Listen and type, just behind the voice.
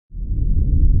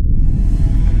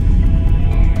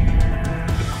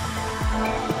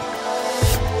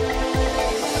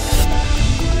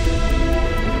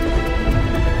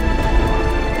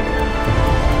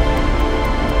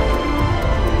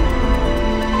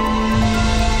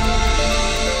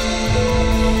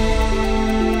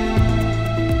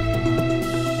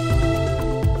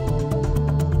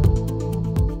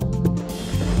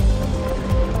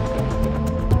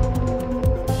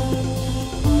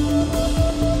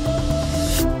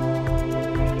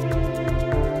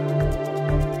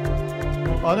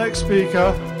Our next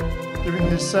speaker, giving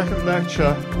his second lecture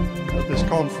at this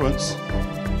conference,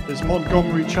 is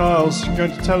Montgomery Childs,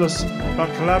 going to tell us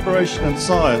about collaboration and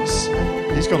science.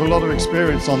 He's got a lot of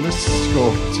experience on this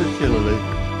score, particularly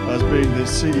as being the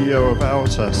CEO of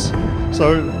Altus.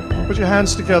 So put your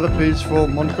hands together, please, for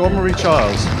Montgomery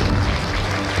Childs.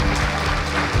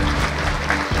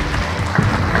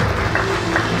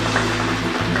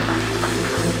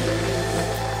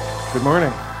 Good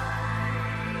morning.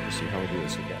 Let's see how we do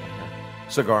this again.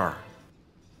 Cigar.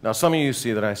 Now, some of you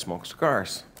see that I smoke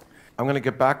cigars. I'm going to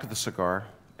get back to the cigar,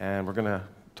 and we're going to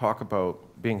talk about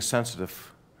being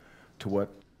sensitive to what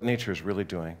nature is really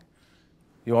doing.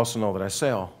 You also know that I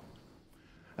sail.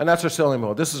 And that's our sailing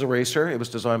mode. This is a racer. It was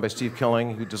designed by Steve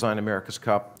Killing, who designed America's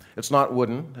Cup. It's not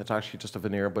wooden. It's actually just a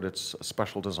veneer, but it's a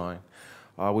special design.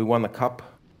 We won the Cup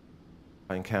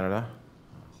in Canada.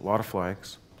 A lot of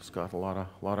flags. It's got a lot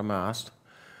of mast.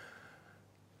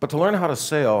 But to learn how to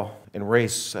sail and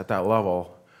race at that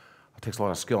level, it takes a lot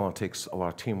of skill and it takes a lot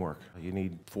of teamwork. You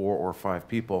need 4 or 5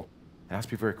 people. It has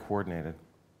to be very coordinated.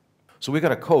 So we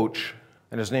got a coach,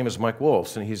 and his name is Mike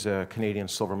Wolfs, and he's a Canadian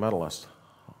silver medalist,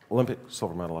 Olympic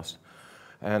silver medalist.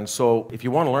 And so if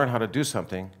you want to learn how to do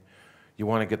something, you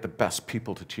want to get the best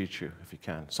people to teach you, if you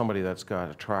can. Somebody that's got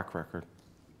a track record.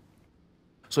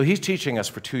 So he's teaching us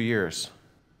for 2 years.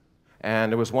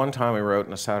 And there was one time we were out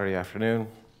on a Saturday afternoon,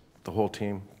 the whole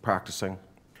team practicing,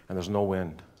 and there's no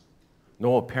wind,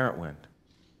 no apparent wind.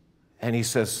 And he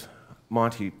says,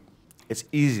 Monty, it's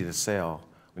easy to sail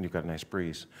when you've got a nice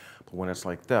breeze, but when it's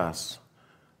like this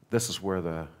is where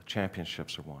the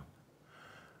championships are won.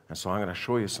 And so I'm going to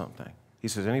show you something. He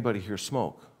says, anybody here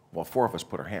smoke? Well, 4 of us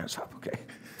put our hands up,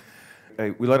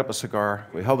 okay? We lit up a cigar,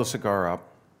 we held the cigar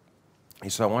up. He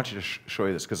said, I want you to show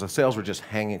you this, because the sails were just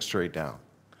hanging straight down.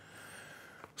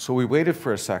 So we waited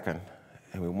for a second,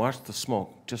 and we watched the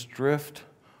smoke just drift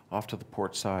off to the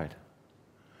port side.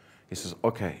 He says,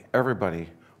 okay, everybody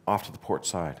off to the port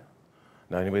side.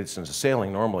 Now, anybody that's into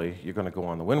sailing, normally you're going to go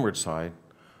on the windward side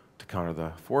to counter the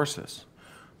forces.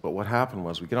 But what happened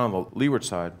was we get on the leeward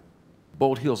side,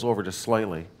 boat heels over just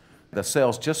slightly, the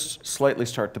sails just slightly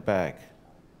start to bag,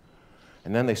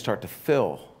 and then they start to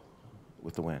fill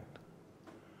with the wind.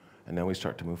 And then we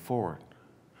start to move forward.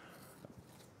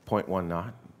 0.1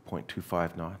 knot,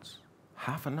 0.25 knots,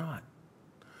 half a knot.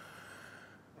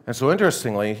 And so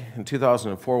interestingly, in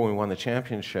 2004 when we won the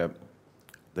championship,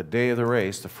 the day of the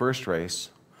race, the first race,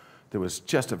 there was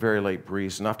just a very light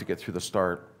breeze, enough to get through the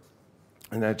start,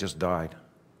 and then it just died.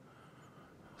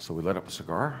 So we lit up a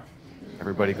cigar.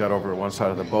 Everybody got over to one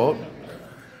side of the boat.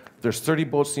 There's 30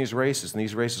 boats in these races, and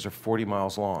these races are 40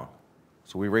 miles long.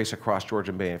 So we race across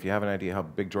Georgian Bay. And if you have an idea how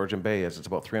big Georgian Bay is, it's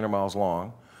about 300 miles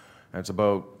long, and it's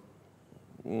about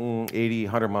 80,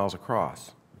 100 miles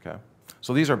across, okay?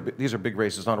 So these are big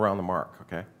races, not around the mark,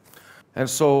 okay? And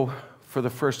so for the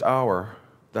first hour,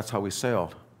 that's how we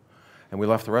sailed. And we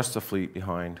left the rest of the fleet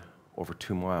behind over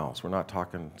 2 miles. We're not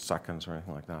talking seconds or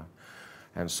anything like that.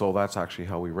 And so that's actually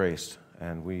how we raced.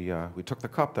 And we took the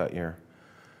Cup that year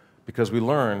because we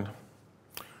learned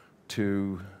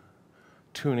to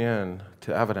tune in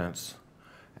to evidence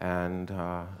and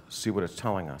see what it's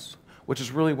telling us, which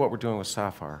is really what we're doing with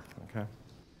SAFIRE, okay?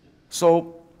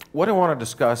 So what I want to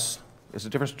discuss is the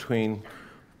difference between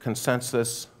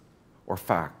consensus or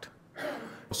fact.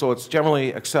 So it's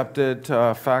generally accepted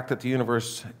fact that the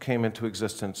universe came into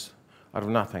existence out of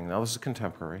nothing. Now this is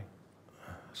contemporary,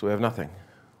 so we have nothing.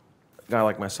 A guy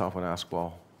like myself would ask,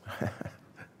 well,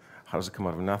 how does it come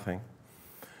out of nothing?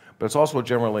 But it's also a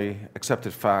generally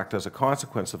accepted fact as a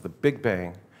consequence of the Big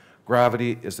Bang,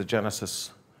 gravity is the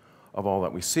genesis of all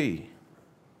that we see.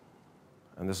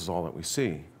 And this is all that we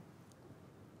see.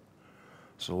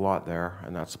 There's a lot there,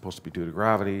 and that's supposed to be due to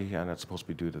gravity, and it's supposed to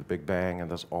be due to the Big Bang,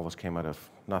 and all this came out of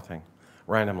nothing,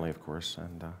 randomly, of course.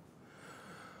 And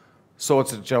so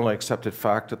it's a generally accepted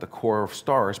fact that the core of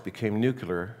stars became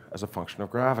nuclear as a function of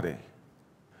gravity.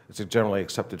 It's a generally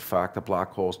accepted fact that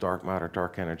black holes, dark matter,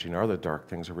 dark energy, and other dark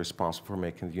things are responsible for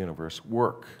making the universe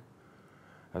work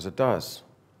as it does.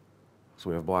 So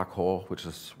we have a black hole, which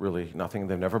is really nothing.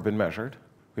 They've never been measured.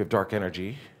 We have dark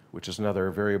energy, which is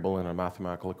another variable in a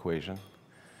mathematical equation.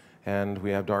 And we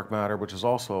have dark matter, which is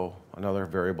also another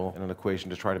variable in an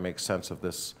equation to try to make sense of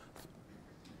this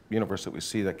universe that we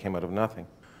see that came out of nothing.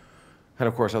 And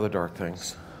of course, other dark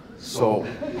things. So,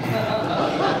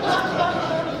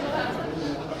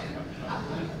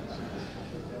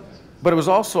 but it was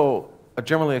also a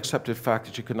generally accepted fact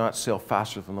that you could not sail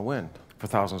faster than the wind for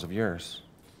thousands of years,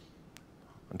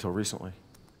 until recently.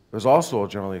 It was also a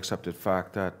generally accepted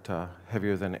fact that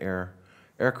heavier than air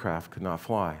aircraft could not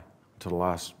fly until the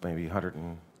last maybe 100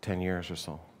 10 years or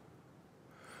so.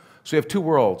 So we have two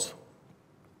worlds.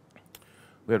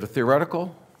 We have the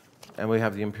theoretical and we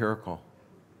have the empirical.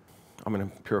 I'm an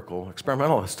empirical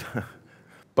experimentalist.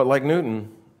 But like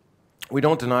Newton, we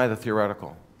don't deny the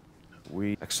theoretical.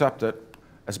 We accept it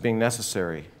as being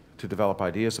necessary to develop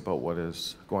ideas about what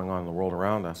is going on in the world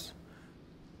around us.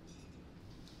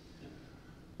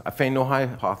 I feign no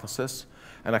hypothesis,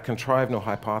 and I contrive no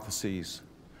hypotheses.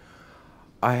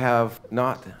 I have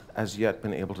not as yet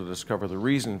been able to discover the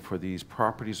reason for these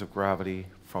properties of gravity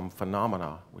from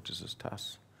phenomena, which is this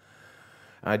test.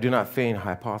 And I do not feign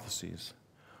hypotheses.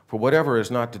 For whatever is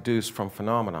not deduced from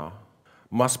phenomena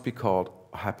must be called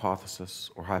a hypothesis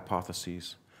or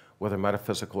hypotheses, whether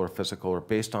metaphysical or physical or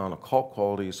based on occult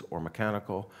qualities or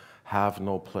mechanical, have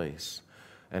no place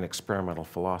in experimental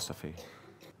philosophy,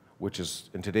 which is,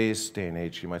 in today's day and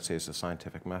age, you might say is the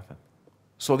scientific method.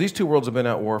 So these two worlds have been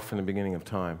at war from the beginning of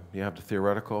time. You have the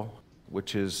theoretical,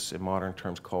 which is in modern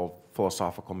terms called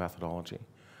philosophical methodology,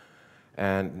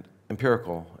 and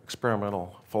empirical,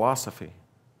 experimental philosophy,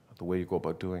 the way you go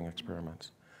about doing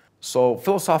experiments. So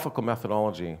philosophical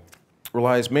methodology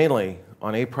relies mainly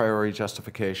on a priori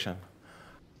justification.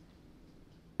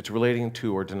 It's relating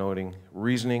to or denoting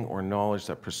reasoning or knowledge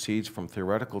that proceeds from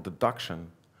theoretical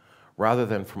deduction rather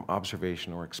than from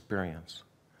observation or experience.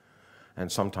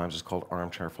 And sometimes it's called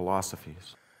armchair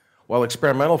philosophies. While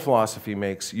experimental philosophy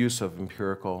makes use of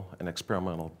empirical and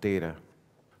experimental data.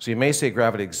 So you may say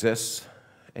gravity exists,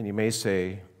 and you may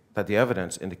say that the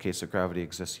evidence indicates that gravity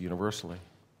exists universally.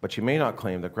 But you may not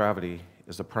claim that gravity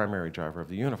is the primary driver of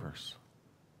the universe.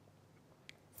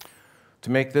 To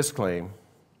make this claim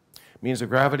means that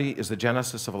gravity is the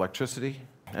genesis of electricity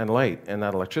and light, and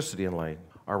that electricity and light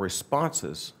are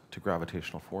responses to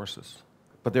gravitational forces.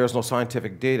 But there is no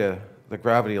scientific data that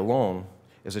gravity alone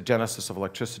is a genesis of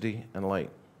electricity and light.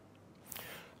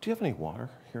 Do you have any water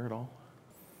here at all?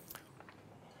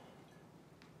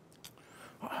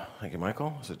 Oh, thank you,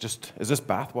 Michael. Is this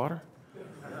bath water?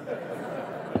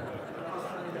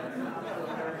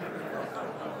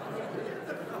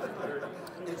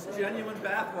 It's genuine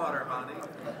bath water, honey.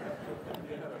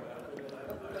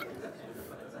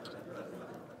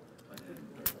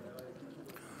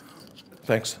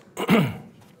 Thanks.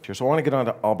 So I want to get on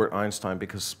to Albert Einstein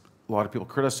because a lot of people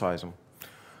criticize him.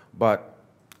 But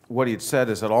what he had said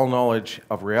is that all knowledge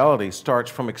of reality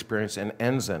starts from experience and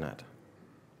ends in it.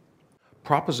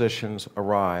 Propositions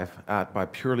arrive at by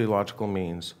purely logical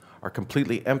means are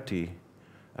completely empty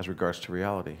as regards to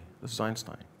reality. This is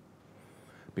Einstein.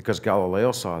 Because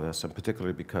Galileo saw this, and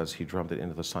particularly because he drummed it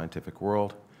into the scientific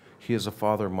world, he is the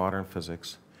father of modern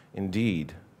physics,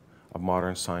 indeed, of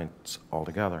modern science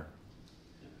altogether.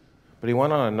 But he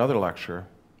went on another lecture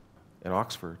in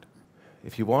Oxford.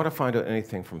 If you want to find out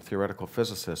anything from theoretical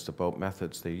physicists about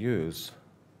methods they use,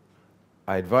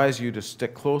 I advise you to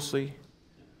stick closely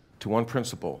to one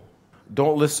principle.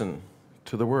 Don't listen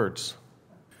to the words.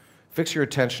 Fix your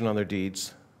attention on their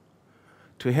deeds.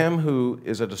 To him who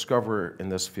is a discoverer in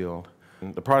this field,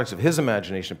 the products of his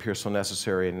imagination appear so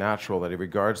necessary and natural that he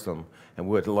regards them and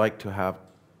would like to have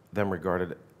them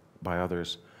regarded by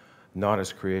others not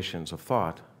as creations of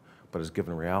thought, but as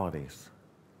given realities.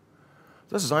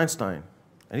 This is Einstein,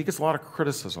 and he gets a lot of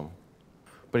criticism,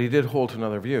 but he did hold to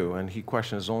another view, and he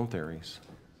questioned his own theories.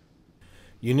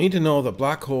 You need to know that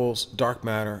black holes, dark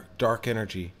matter, dark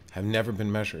energy have never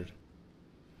been measured.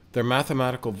 They're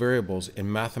mathematical variables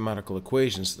in mathematical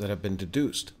equations that have been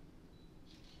deduced.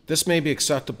 This may be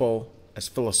acceptable as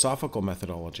philosophical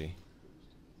methodology,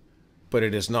 but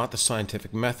it is not the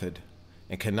scientific method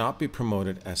and cannot be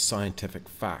promoted as scientific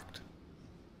fact.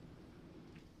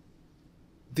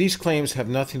 These claims have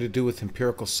nothing to do with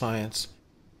empirical science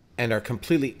and are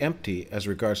completely empty as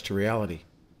regards to reality.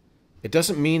 It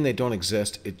doesn't mean they don't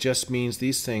exist, it just means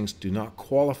these things do not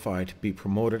qualify to be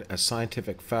promoted as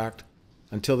scientific fact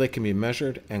until they can be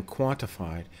measured and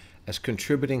quantified as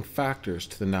contributing factors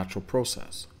to the natural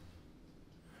process.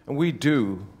 And we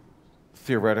do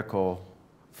theoretical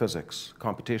physics,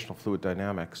 computational fluid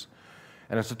dynamics,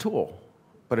 and it's a tool,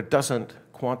 but it doesn't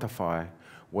quantify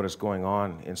what is going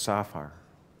on in SAFIRE.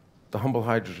 The humble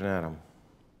hydrogen atom.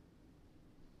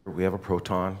 We have a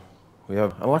proton, we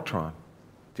have an electron.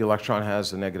 The electron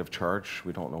has a negative charge,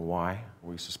 we don't know why.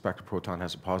 We suspect a proton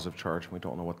has a positive charge, we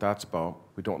don't know what that's about.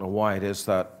 We don't know why it is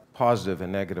that positive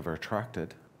and negative are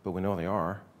attracted, but we know they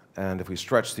are. And if we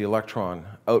stretch the electron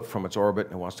out from its orbit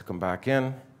and it wants to come back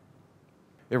in,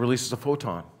 it releases a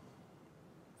photon.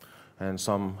 And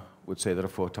some would say that a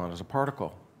photon is a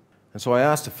particle. And so I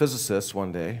asked a physicist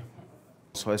one day,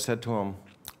 so I said to him,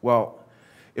 well,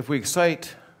 if we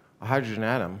excite a hydrogen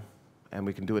atom and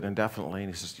we can do it indefinitely.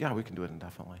 And he says, yeah, we can do it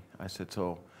indefinitely. I said,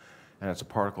 so, and it's a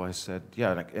particle. I said,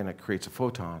 yeah, and it creates a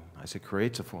photon. I said,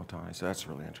 creates a photon. I said, that's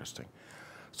really interesting.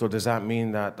 So does that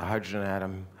mean that the hydrogen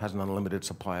atom has an unlimited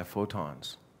supply of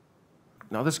photons?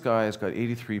 Now this guy has got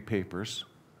 83 papers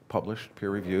published,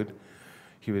 peer-reviewed.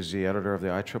 He was the editor of the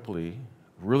IEEE,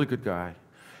 really good guy.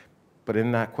 But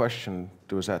in that question,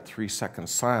 there was that 3-second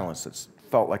silence that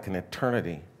felt like an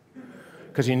eternity,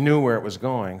 because he knew where it was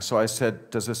going. So I said,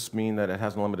 does this mean that it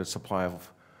has an unlimited supply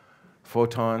of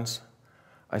photons?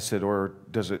 I said, or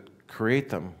does it create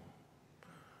them?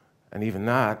 And even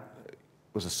that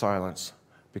was a silence,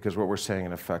 because what we're saying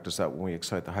in effect is that when we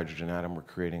excite the hydrogen atom, we're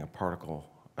creating a particle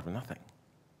out of nothing.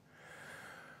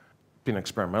 Being an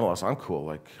experimentalist, I'm cool.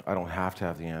 Like, I don't have to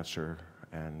have the answer.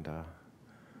 And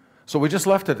so we just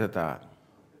left it at that.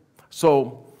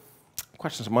 So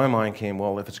questions in my mind came,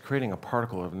 well, if it's creating a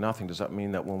particle out of nothing, does that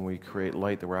mean that when we create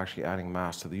light that we're actually adding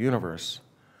mass to the universe?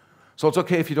 So it's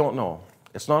okay if you don't know.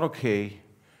 It's not okay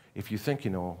if you think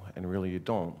you know and really you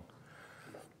don't.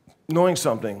 Knowing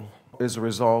something is a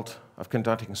result of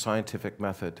conducting a scientific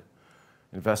method,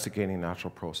 investigating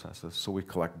natural processes, so we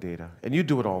collect data. And you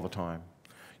do it all the time.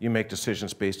 You make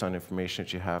decisions based on information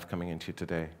that you have coming into you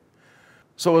today.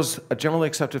 So it's a generally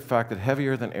accepted fact that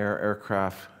heavier than air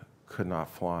aircraft could not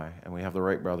fly. And we have the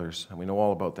Wright brothers, and we know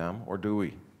all about them, or do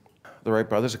we? The Wright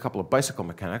brothers, a couple of bicycle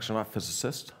mechanics, they're not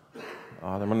physicists.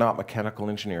 They're not mechanical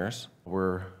engineers.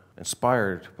 We're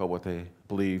inspired by what they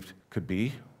believed could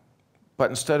be.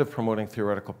 But instead of promoting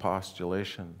theoretical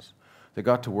postulations, they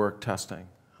got to work testing,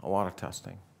 a lot of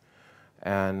testing.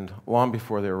 And long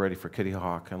before they were ready for Kitty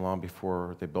Hawk, and long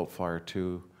before they built Flyer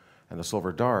 2 and the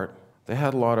Silver Dart, they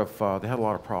had a lot of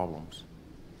problems.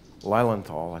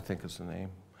 Lilienthal, I think is the name.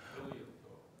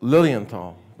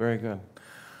 Lilienthal, very good.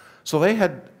 So they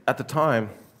had, at the time,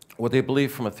 what they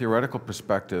believed from a theoretical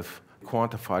perspective,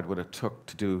 quantified what it took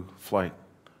to do flight,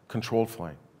 controlled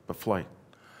flight, but flight.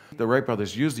 The Wright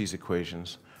brothers used these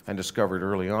equations and discovered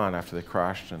early on, after they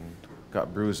crashed and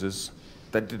got bruises,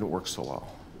 that didn't work so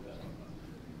well.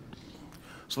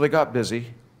 So they got busy.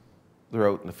 They're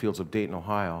out in the fields of Dayton,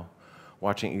 Ohio,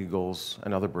 watching eagles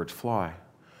and other birds fly.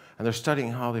 And they're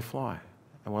studying how they fly.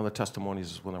 And one of the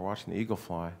testimonies is when they're watching the eagle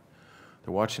fly,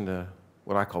 they're watching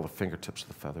what I call the fingertips of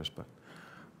the feathers, but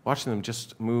watching them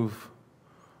just move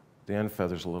the end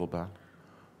feathers a little bit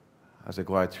as they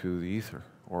glide through the ether,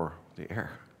 or the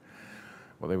air,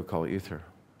 what they would call ether.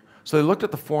 So they looked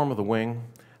at the form of the wing,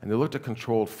 and they looked at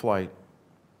controlled flight,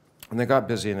 and they got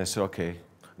busy and they said, okay,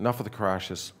 enough of the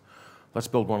crashes, let's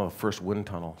build one of the first wind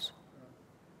tunnels.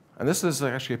 And this is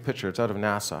actually a picture, it's out of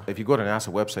NASA. If you go to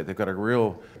NASA website, they've got a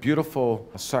real beautiful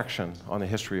section on the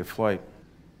history of flight.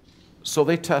 So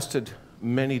they tested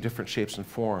many different shapes and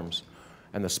forms,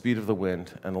 and the speed of the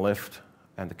wind, and lift,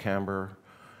 and the camber,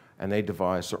 and they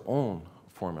devised their own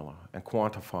formula and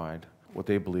quantified what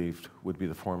they believed would be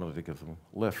the formula to give them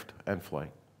lift and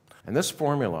flight. And this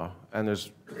formula, and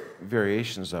there's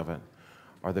variations of it,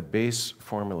 are the base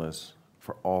formulas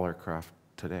for all aircraft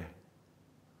today.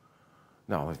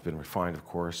 Now, they've been refined, of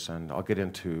course, and I'll get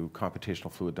into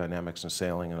computational fluid dynamics and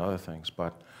sailing and other things,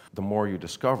 but the more you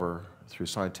discover through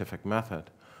scientific method,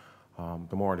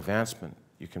 the more advancement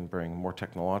you can bring, more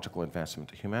technological advancement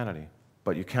to humanity.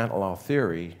 But you can't allow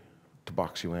theory to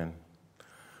box you in.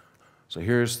 So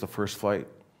here's the first flight.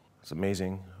 It's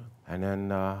amazing. And then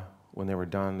when they were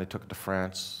done, they took it to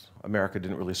France. America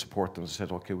didn't really support them. They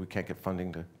said, okay, we can't get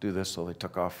funding to do this, so they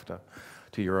took off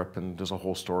to Europe, and there's a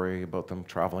whole story about them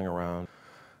traveling around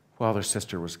while their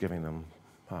sister was giving them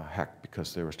heck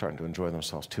because they were starting to enjoy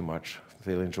themselves too much.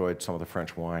 They enjoyed some of the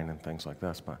French wine and things like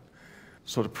this. But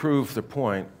so to prove their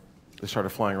point, they started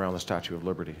flying around the Statue of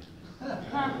Liberty.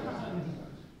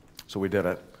 So we did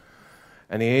it.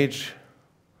 And the age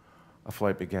of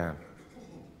flight began.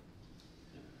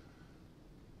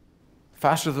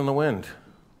 Faster than the wind.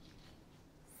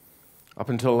 Up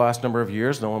until the last number of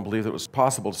years, no one believed it was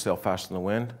possible to sail faster than the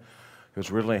wind. It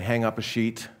was originally hang up a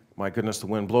sheet. My goodness, the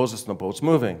wind blows us and the boat's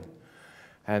moving.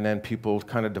 And then people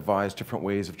kind of devised different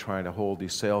ways of trying to hold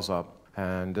these sails up.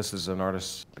 And this is an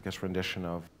artist's, I guess, rendition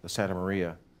of the Santa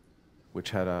Maria, which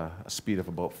had a speed of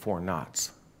about 4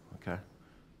 knots. Okay?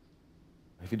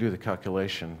 If you do the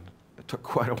calculation, it took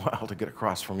quite a while to get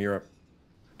across from Europe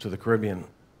to the Caribbean.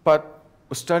 But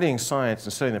with studying science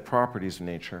and studying the properties of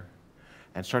nature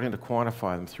and starting to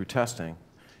quantify them through testing,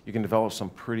 you can develop some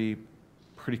pretty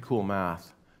cool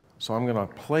math. So I'm going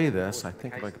to play this. I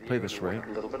think if I could play this right.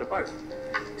 A little bit of both.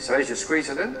 So as you squeeze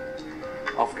it in,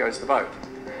 off goes the boat.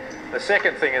 The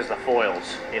second thing is the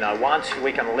foils. You know, once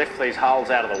we can lift these hulls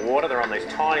out of the water, they're on these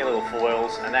tiny little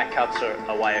foils, and that cuts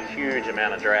away a huge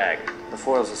amount of drag. The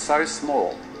foils are so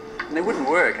small, and they wouldn't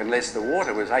work unless the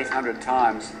water was 800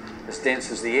 times as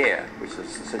dense as the air, which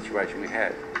is the situation we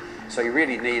had. So you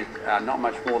really need not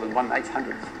much more than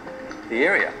 1/800th the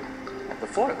area of the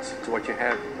foils to what you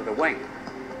have with a wing.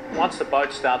 Once the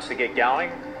boat starts to get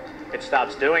going, it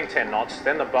starts doing 10 knots,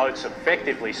 then the boat's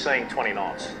effectively seeing 20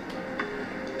 knots.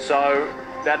 So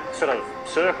that sort of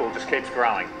circle just keeps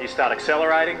growing. You start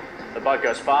accelerating, the boat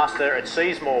goes faster, it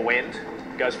sees more wind,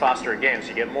 goes faster again, so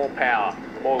you get more power,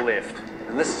 more lift.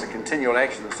 And this is a continual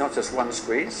action. It's not just one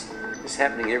squeeze. It's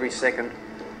happening every second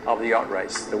of the yacht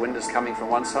race. The wind is coming from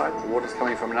one side, the water's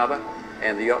coming from another,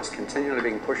 and the yacht's continually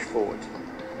being pushed forward.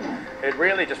 It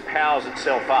really just powers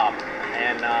itself up,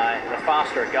 and the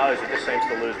faster it goes, it just seems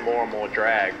to lose more and more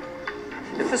drag.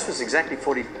 If this was exactly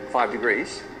 45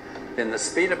 degrees, then the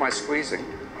speed of my squeezing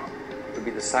would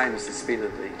be the same as the speed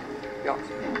of the yacht.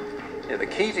 Now, the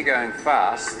key to going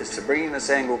fast is to bring this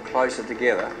angle closer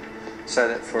together so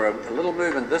that for a little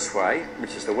movement this way,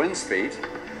 which is the wind speed,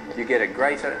 you get a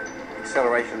greater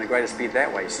acceleration and a greater speed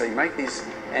that way. So you make these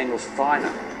angles finer.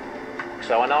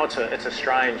 So I know it's a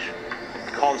strange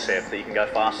concept that you can go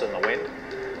faster than the wind,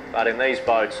 but in these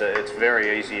boats it's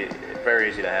very easy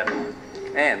to happen.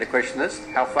 And the question is,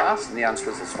 how fast? And the answer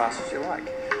is as fast as you like,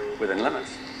 within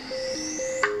limits.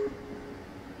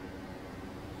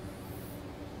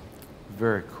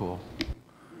 Very cool.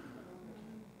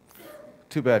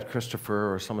 Too bad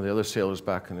Christopher or some of the other sailors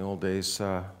back in the old days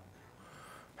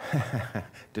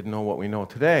didn't know what we know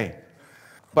today.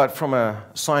 But from a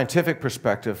scientific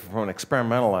perspective, from an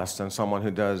experimentalist and someone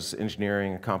who does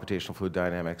engineering and computational fluid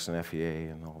dynamics and FEA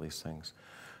and all these things,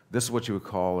 this is what you would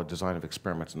call a design of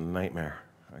experiments nightmare,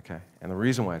 okay? And the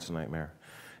reason why it's a nightmare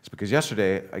is because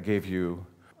yesterday I gave you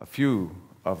a few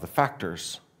of the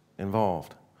factors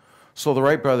involved. So the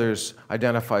Wright brothers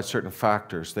identified certain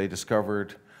factors. They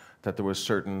discovered that there was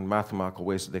certain mathematical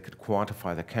ways that they could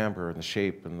quantify the camber and the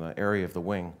shape and the area of the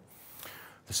wing.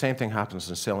 The same thing happens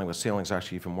in sailing, but sailing is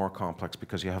actually even more complex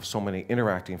because you have so many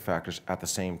interacting factors at the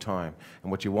same time.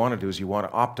 And what you want to do is you want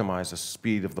to optimize the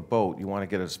speed of the boat. You want to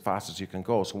get it as fast as you can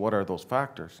go. So what are those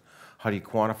factors? How do you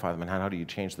quantify them, and how do you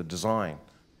change the design?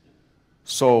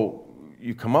 So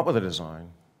you come up with a design,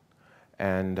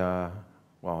 and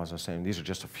well, as I was saying, these are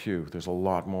just a few. There's a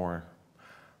lot more.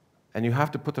 And you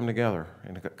have to put them together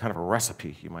in a kind of a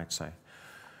recipe, you might say,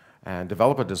 and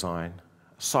develop a design,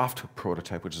 a soft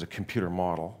prototype, which is a computer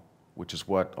model, which is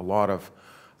what a lot of,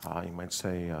 you might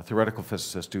say, theoretical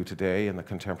physicists do today in the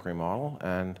contemporary model.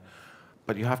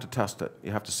 But you have to test it.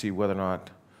 You have to see whether or not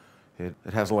it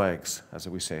has legs, as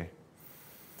we say.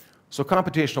 So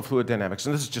computational fluid dynamics,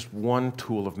 and this is just one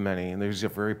tool of many, and these are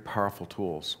very powerful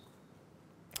tools.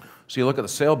 So you look at the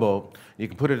sailboat, you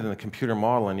can put it in the computer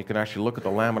model, and you can actually look at the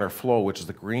laminar flow, which is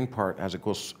the green part as it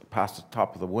goes past the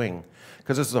top of the wing,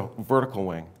 because this is a vertical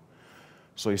wing.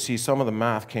 So you see some of the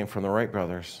math came from the Wright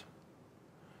brothers.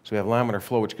 So you have laminar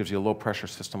flow, which gives you a low pressure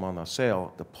system on the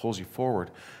sail that pulls you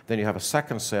forward. Then you have a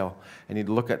second sail, and you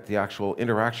look at the actual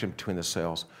interaction between the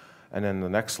sails. And then the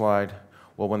next slide,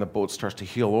 well, when the boat starts to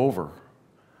heel over,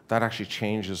 that actually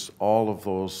changes all of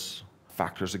those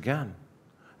factors again.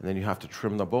 And then you have to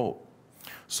trim the boat.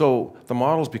 So the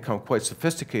models become quite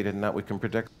sophisticated in that we can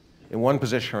predict in one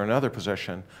position or another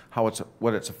position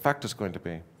what its effect is going to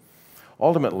be.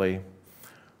 Ultimately,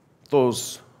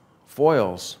 those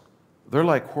foils, they're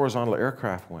like horizontal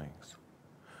aircraft wings,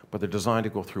 but they're designed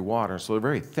to go through water, so they're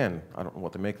very thin. I don't know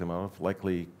what they make them out of,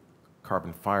 likely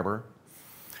carbon fiber.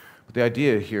 But the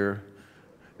idea here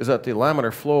is that the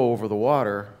laminar flow over the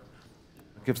water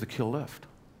gives the keel lift.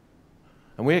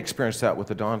 And we experienced that with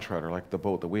the Dawn Treader, like the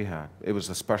boat that we had. It was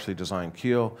a specially designed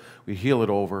keel. We heel it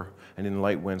over, and in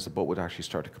light winds, the boat would actually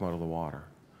start to come out of the water.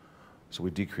 So we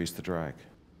decreased the drag.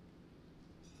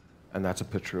 And that's a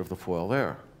picture of the foil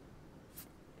there.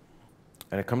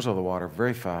 And it comes out of the water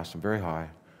very fast and very high.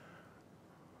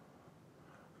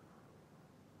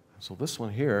 So this one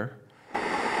here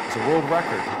is a world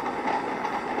record.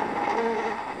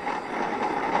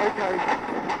 Okay,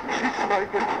 she's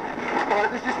smoking. Right,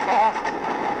 this is fast.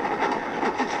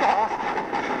 This is fast.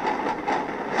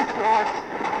 This is nice.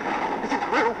 This is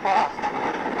real fast.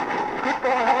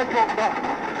 Goodbye, helicopter.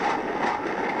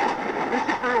 This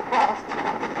is real fast.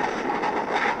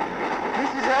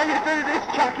 This is how you do this,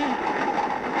 Chucky.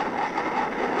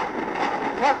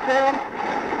 Up down.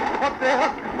 Up down.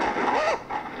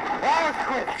 That was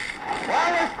quick. That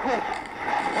was quick.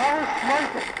 That was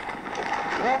smoking.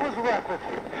 That was rapid.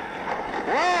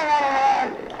 Well, all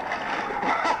right.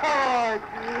 Alright,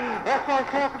 that's what I'm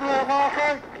talking about, Marco.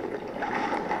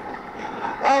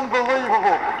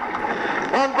 Unbelievable.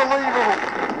 Unbelievable.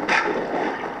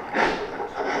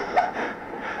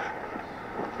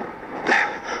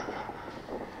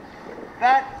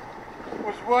 That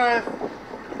was worth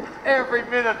every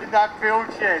minute in that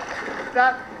build shed.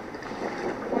 That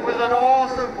was an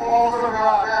awesome, awesome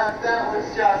run. That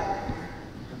was just...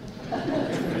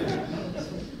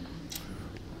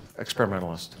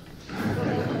 Experimentalist.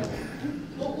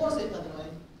 What was it, by the way?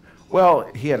 Well,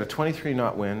 he had a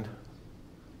 23-knot wind,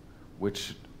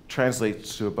 which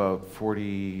translates to about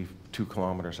 42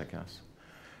 kilometers, I guess.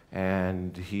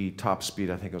 And he top speed,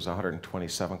 I think it was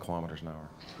 127 kilometers an hour.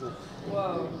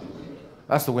 Whoa.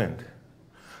 That's the wind.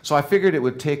 So I figured it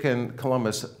would take in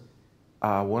Columbus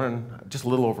just a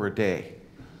little over a day.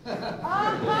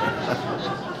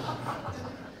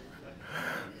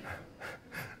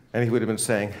 And he would have been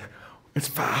saying, "It's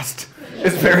fast.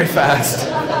 It's very fast."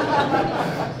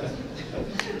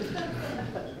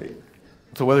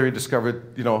 So whether he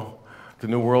discovered, the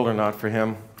New World or not for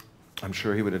him, I'm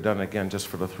sure he would have done it again just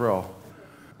for the thrill.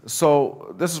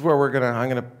 So this is where I'm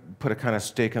gonna put a kind of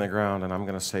stake in the ground, and I'm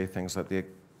gonna say things that the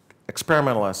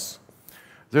experimentalists,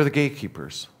 they're the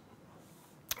gatekeepers.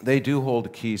 They do hold the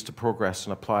keys to progress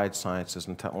in applied sciences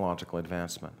and technological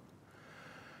advancement.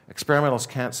 Experimentalists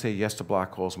can't say yes to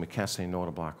black holes, and we can't say no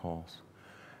to black holes,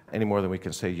 any more than we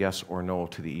can say yes or no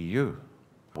to the EU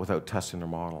without testing their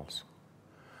models.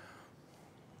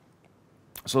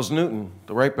 So as Newton,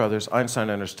 the Wright brothers, Einstein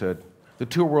understood, the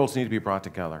two worlds need to be brought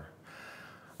together.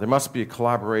 There must be a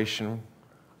collaboration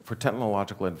for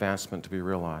technological advancement to be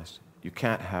realized. You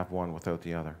can't have one without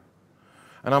the other.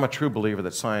 And I'm a true believer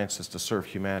that science is to serve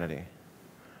humanity.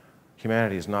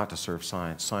 Humanity is not to serve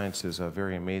science. Science is a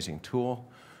very amazing tool.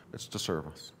 It's to serve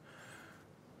us.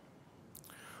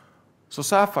 So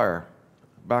SAFIRE,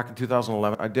 back in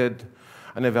 2011, I did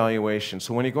an evaluation.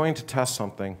 So when you're going to test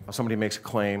something, somebody makes a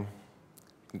claim,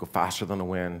 you go faster than the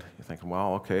wind. You're thinking,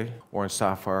 well, okay. Or in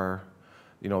SAFIRE,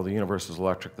 the universe is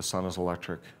electric, the sun is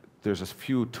electric. There's a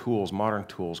few tools, modern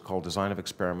tools, called design of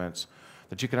experiments,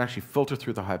 that you can actually filter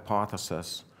through the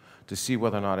hypothesis to see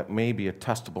whether or not it may be a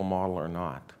testable model or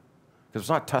not. Because if it's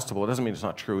not testable, it doesn't mean it's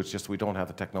not true, it's just we don't have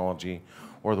the technology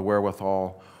or the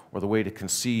wherewithal or the way to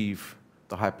conceive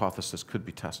the hypothesis could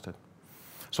be tested.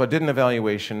 So I did an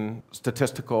evaluation,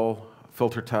 statistical,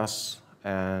 filter tests,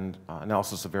 and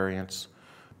analysis of variance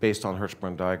based on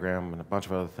Hertzsprung diagram and a bunch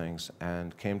of other things,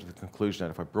 and came to the conclusion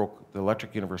that if I broke the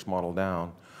electric universe model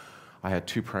down, I had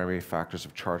two primary factors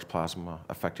of charged plasma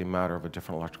affecting matter of a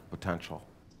different electrical potential.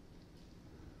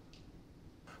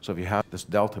 So if you have this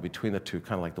delta between the two,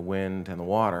 kind of like the wind and the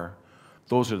water,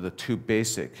 those are the two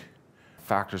basic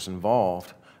factors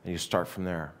involved, and you start from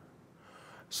there.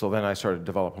 So then I started to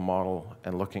develop a model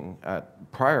and looking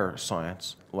at prior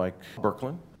science, like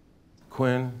Birkeland,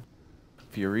 Quinn,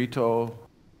 Fiorito,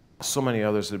 so many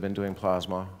others that have been doing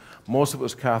plasma. Most of it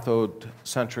was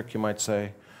cathode-centric, you might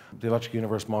say. The electric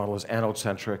universe model is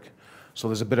anode-centric, so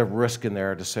there's a bit of risk in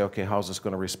there to say, okay, how's this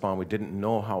going to respond? We didn't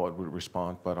know how it would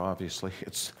respond, but obviously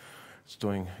it's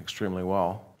doing extremely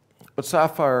well. But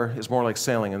SAFIRE is more like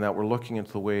sailing in that we're looking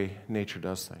into the way nature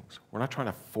does things. We're not trying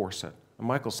to force it. And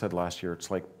Michael said last year,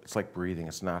 it's like breathing,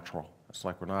 it's natural. It's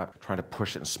like we're not trying to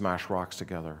push it and smash rocks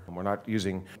together. And we're not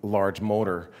using a large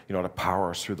motor, to power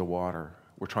us through the water.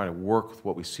 We're trying to work with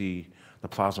what we see the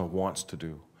plasma wants to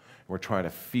do. We're trying to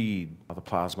feed the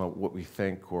plasma what we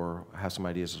think or have some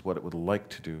ideas as what it would like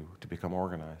to do to become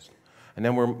organized. And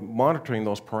then we're monitoring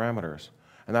those parameters.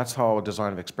 And that's how a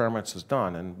design of experiments is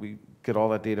done. And we get all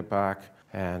that data back,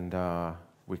 and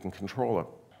we can control it.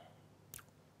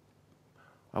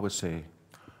 I would say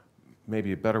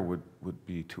maybe a better would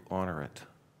be to honor it.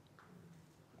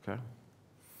 Okay?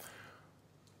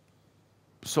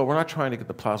 So we're not trying to get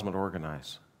the plasma to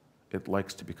organize. It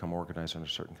likes to become organized under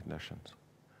certain conditions,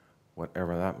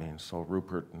 whatever that means. So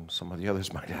Rupert and some of the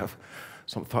others might have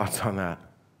some thoughts on that.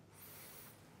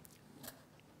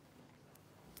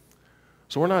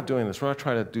 So we're not doing this. We're not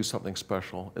trying to do something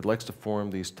special. It likes to form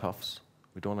these tufts.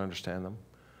 We don't understand them.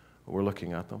 But we're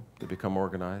looking at them. They become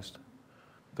organized.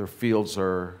 Their fields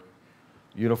are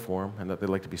uniform and that they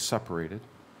like to be separated.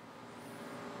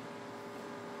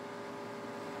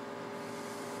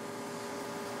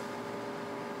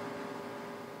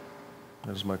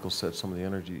 As Michael said, some of the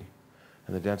energy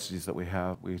and the densities that we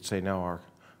have, we'd say now are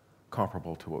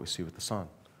comparable to what we see with the sun,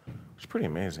 which is pretty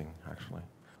amazing, actually.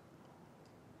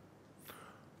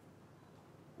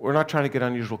 We're not trying to get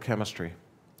unusual chemistry.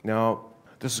 Now,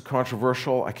 this is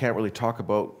controversial. I can't really talk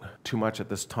about too much at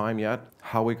this time yet,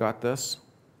 how we got this.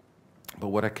 But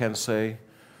what I can say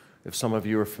If some of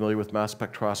you are familiar with mass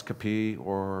spectroscopy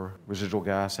or residual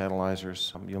gas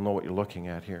analyzers, you'll know what you're looking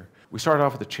at here. We started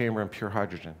off with a chamber in pure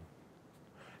hydrogen,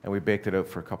 and we baked it out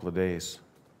for a couple of days.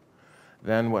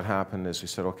 Then what happened is we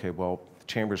said, okay, well, the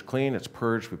chamber's clean, it's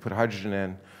purged, we put hydrogen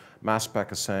in. Mass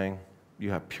spec is saying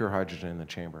you have pure hydrogen in the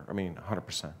chamber,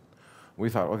 100%. We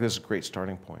thought, oh, this is a great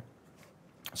starting point.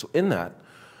 So in that,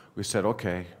 we said,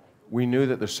 okay, we knew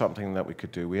that there's something that we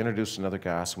could do. We introduced another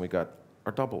gas, and we got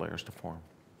our double layers to form.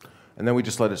 And then we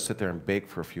just let it sit there and bake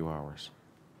for a few hours.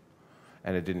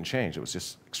 And it didn't change. It was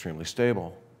just extremely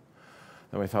stable.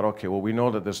 Then we thought, okay, well, we know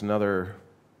that there's another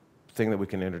thing that we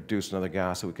can introduce, another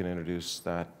gas that we can introduce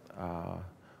that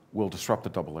will disrupt the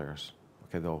double layers.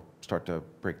 Okay, they'll start to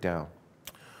break down.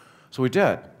 So we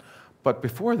did. But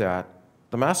before that,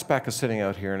 the mass spec is sitting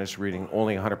out here and it's reading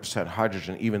only 100%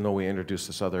 hydrogen, even though we introduced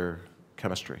this other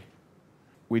chemistry.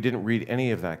 We didn't read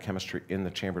any of that chemistry in the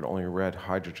chamber. It only read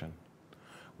hydrogen.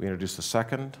 We introduced the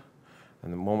second,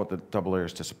 and the moment the double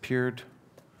layers disappeared,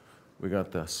 we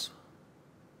got this.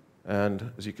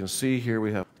 And as you can see here,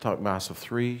 we have atomic mass of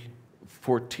 3,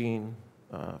 14,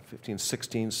 15,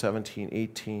 16, 17,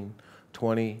 18,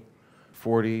 20,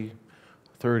 40,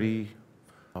 30.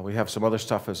 We have some other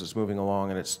stuff as it's moving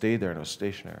along, and it stayed there, and it was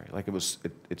stationary. Like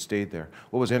it stayed there.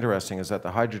 What was interesting is that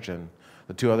the hydrogen,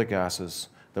 the two other gases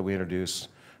that we introduced,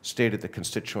 stayed at the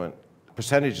constituent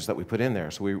percentages that we put in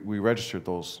there. So we registered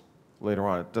those later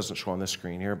on. It doesn't show on this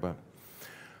screen here, but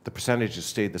the percentages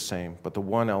stayed the same. But the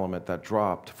one element that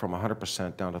dropped from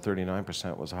 100% down to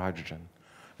 39% was hydrogen,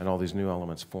 and all these new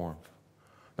elements formed.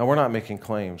 Now, we're not making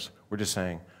claims. We're just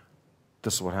saying,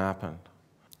 this is what happened.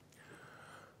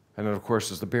 And then, of course,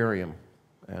 there's the barium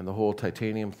and the whole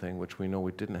titanium thing, which we know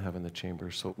we didn't have in the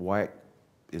chamber. So why it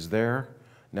is there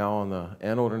now on the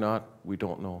anode or not, we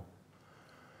don't know.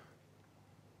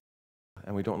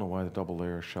 And we don't know why the double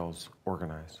layer shells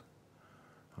organize.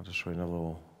 I'll just show you another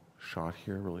little shot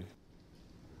here, really.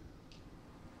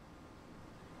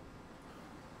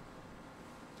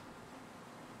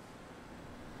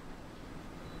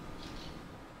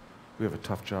 We have a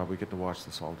tough job. We get to watch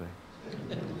this all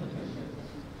day.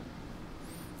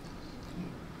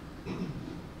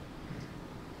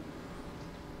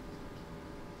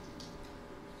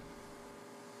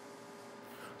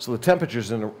 So the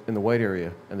temperatures in the white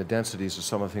area and the densities are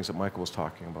some of the things that Michael was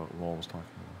talking about, and Lowell was talking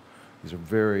about. These are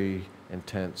very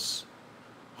intense,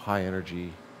 high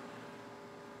energy.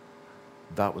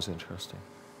 That was interesting.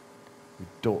 We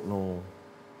don't know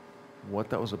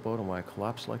what that was about and why it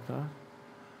collapsed like that,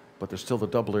 but there's still the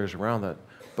double layers around that,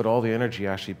 but all the energy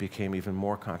actually became even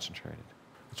more concentrated.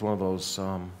 It's one of those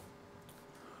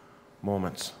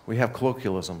moments. We have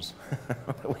colloquialisms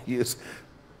that we use.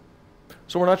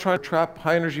 So we're not trying to trap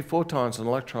high-energy photons and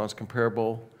electrons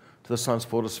comparable to the sun's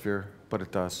photosphere, but it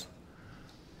does.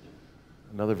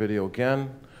 Another video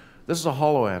again. This is a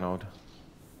hollow anode.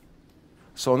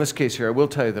 So in this case here, I will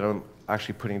tell you that I'm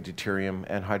actually putting deuterium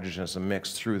and hydrogen as a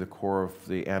mix through the core of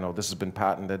the anode. This has been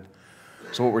patented.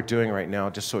 So what we're doing right now,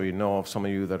 just so you know, if some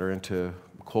of you that are into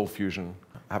cold fusion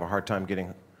have a hard time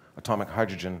getting atomic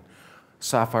hydrogen,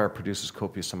 SAFIRE produces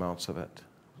copious amounts of it.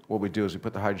 What we do is we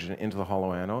put the hydrogen into the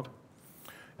hollow anode,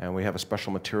 and we have a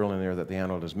special material in there that the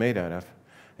anode is made out of.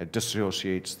 It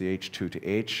dissociates the H2 to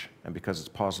H, and because it's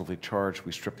positively charged,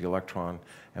 we strip the electron,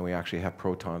 and we actually have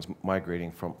protons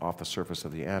migrating from off the surface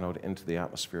of the anode into the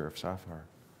atmosphere of SAFIRE.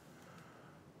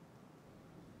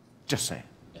 Just saying.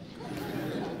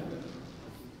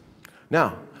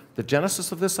 Now, the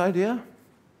genesis of this idea?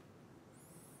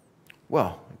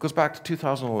 Well, it goes back to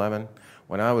 2011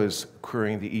 when I was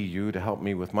querying the EU to help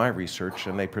me with my research,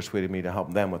 and they persuaded me to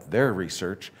help them with their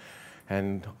research.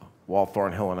 And Walt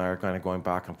Thornhill and I are kind of going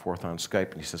back and forth on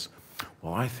Skype, and he says,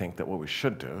 well, I think that what we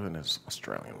should do, in his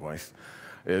Australian voice,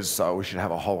 is we should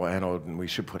have a hollow anode, and we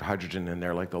should put hydrogen in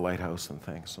there like the lighthouse and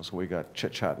things. And so we got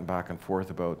chit-chatting back and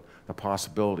forth about the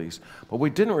possibilities. But we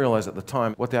didn't realize at the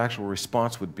time what the actual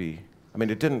response would be. I mean,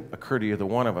 it didn't occur to either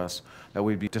one of us that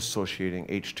we'd be dissociating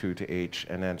H2 to H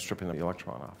and then stripping the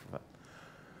electron off of it.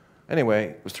 Anyway,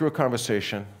 it was through a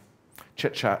conversation,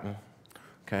 chit-chatting,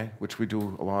 okay, which we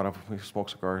do a lot of. We smoke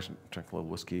cigars and drink a little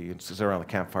whiskey and sit around the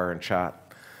campfire and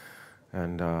chat.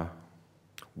 And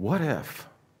what if?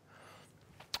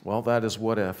 Well, that is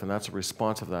what if, and that's a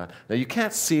response of that. Now, you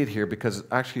can't see it here because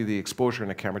actually the exposure in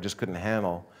the camera just couldn't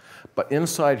handle. But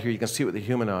inside here, you can see with the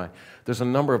human eye, there's a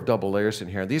number of double layers in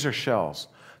here. These are shells.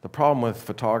 The problem with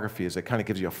photography is it kind of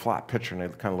gives you a flat picture, and they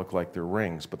kind of look like they're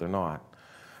rings, but they're not.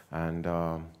 And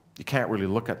you can't really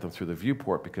look at them through the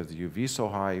viewport because the UV is so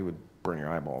high, you would burn your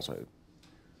eyeballs out.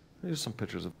 Here's some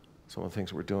pictures of some of the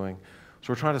things we're doing.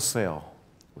 So we're trying to sail.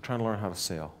 We're trying to learn how to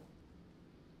sail.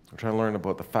 We're trying to learn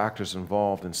about the factors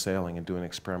involved in sailing and doing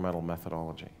experimental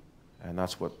methodology. And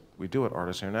that's what we do at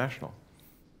Artists International.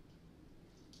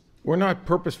 We're not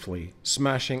purposefully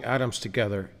smashing atoms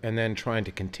together and then trying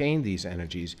to contain these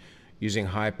energies using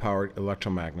high-powered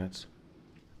electromagnets.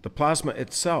 The plasma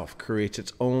itself creates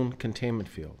its own containment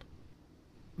field.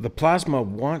 The plasma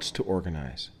wants to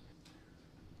organize.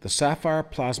 The SAFIRE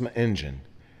plasma engine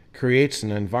creates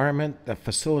an environment that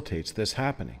facilitates this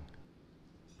happening.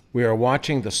 We are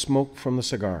watching the smoke from the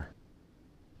cigar.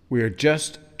 We are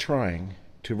just trying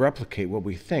to replicate what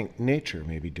we think nature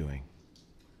may be doing.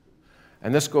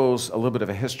 And this goes a little bit of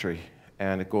a history,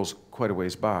 and it goes quite a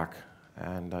ways back.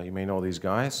 And you may know these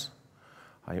guys.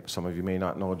 Some of you may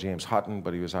not know James Hutton,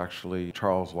 but he was actually,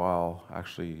 Charles Lyell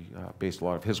actually based a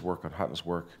lot of his work on Hutton's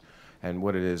work. And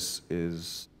what it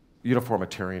is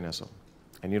uniformitarianism.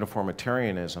 And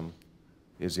uniformitarianism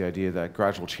is the idea that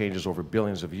gradual changes over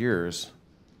billions of years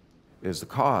is the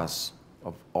cause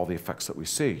of all the effects that we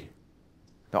see.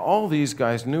 Now, all these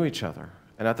guys knew each other.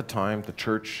 And at the time, the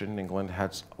church in England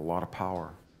had a lot of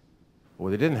power. What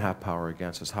they didn't have power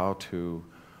against is how to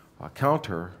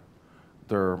counter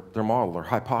their model, their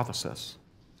hypothesis.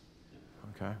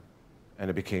 Okay? And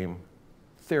it became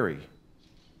theory.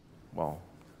 Well,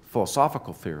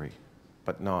 philosophical theory,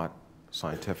 but not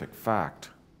scientific fact.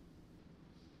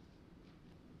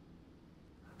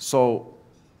 So,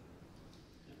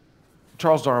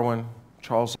 Charles Darwin,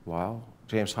 Charles Lyell,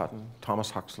 James Hutton,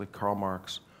 Thomas Huxley, Karl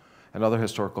Marx, and other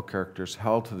historical characters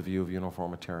held to the view of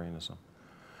uniformitarianism.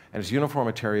 And it's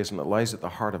uniformitarianism that lies at the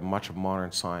heart of much of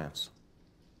modern science.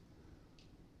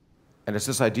 And it's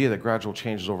this idea that gradual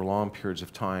changes over long periods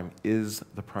of time is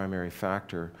the primary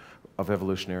factor of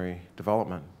evolutionary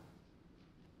development.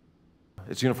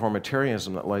 It's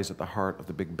uniformitarianism that lies at the heart of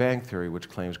the Big Bang theory, which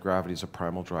claims gravity is a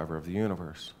primal driver of the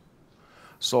universe.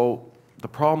 So the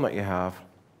problem that you have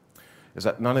is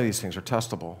that none of these things are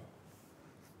testable.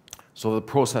 So the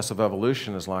process of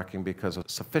evolution is lacking because of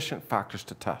sufficient factors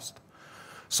to test.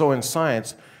 So in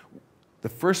science, the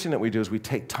first thing that we do is we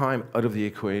take time out of the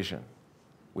equation.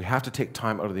 We have to take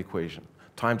time out of the equation.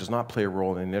 Time does not play a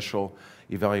role in initial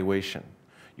evaluation.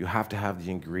 You have to have the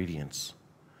ingredients.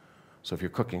 So if you're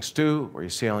cooking stew or you're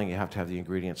sailing, you have to have the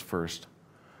ingredients first.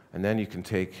 And then you can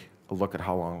take a look at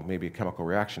how long maybe a chemical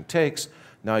reaction takes.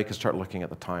 Now you can start looking at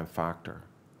the time factor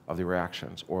of the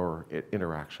reactions or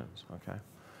interactions, okay?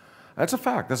 That's a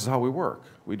fact. This is how we work.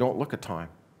 We don't look at time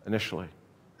initially.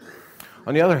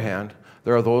 On the other hand,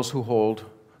 there are those who hold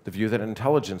the view that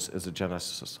intelligence is the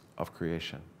genesis of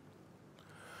creation.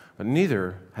 But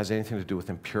neither has anything to do with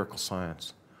empirical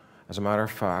science. As a matter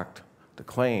of fact, the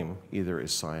claim either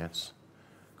is science,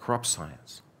 corrupts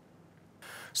science.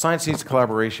 Science needs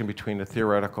collaboration between the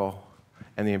theoretical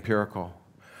and the empirical.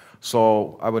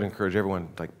 So I would encourage everyone,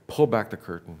 pull back the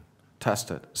curtain,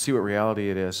 test it, see what reality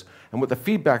it is, and with the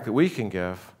feedback that we can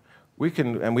give,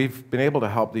 and we've been able to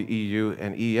help the EU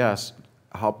and ES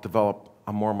help develop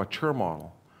a more mature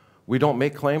model. We don't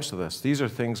make claims to this. These are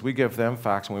things, we give them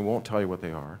facts, and we won't tell you what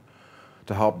they are,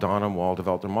 to help Don and Wall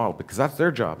develop their model, because that's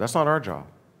their job. That's not our job.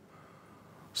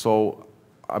 So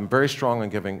I'm very strong on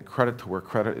giving credit to where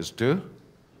credit is due,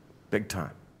 big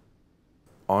time.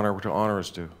 Honor where honor is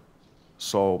due.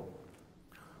 So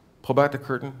pull back the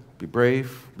curtain, be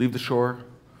brave, leave the shore,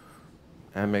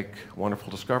 and make wonderful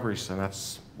discoveries. And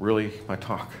that's really my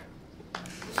talk.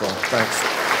 So thanks.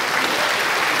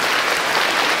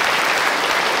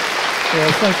 Yeah,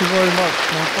 thank you very much,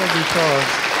 Montgomery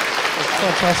Childs. It's a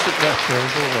fantastic lecture,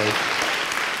 as always.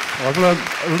 I've learned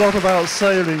a lot about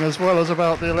sailing as well as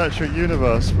about the electric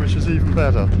universe, which is even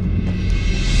better.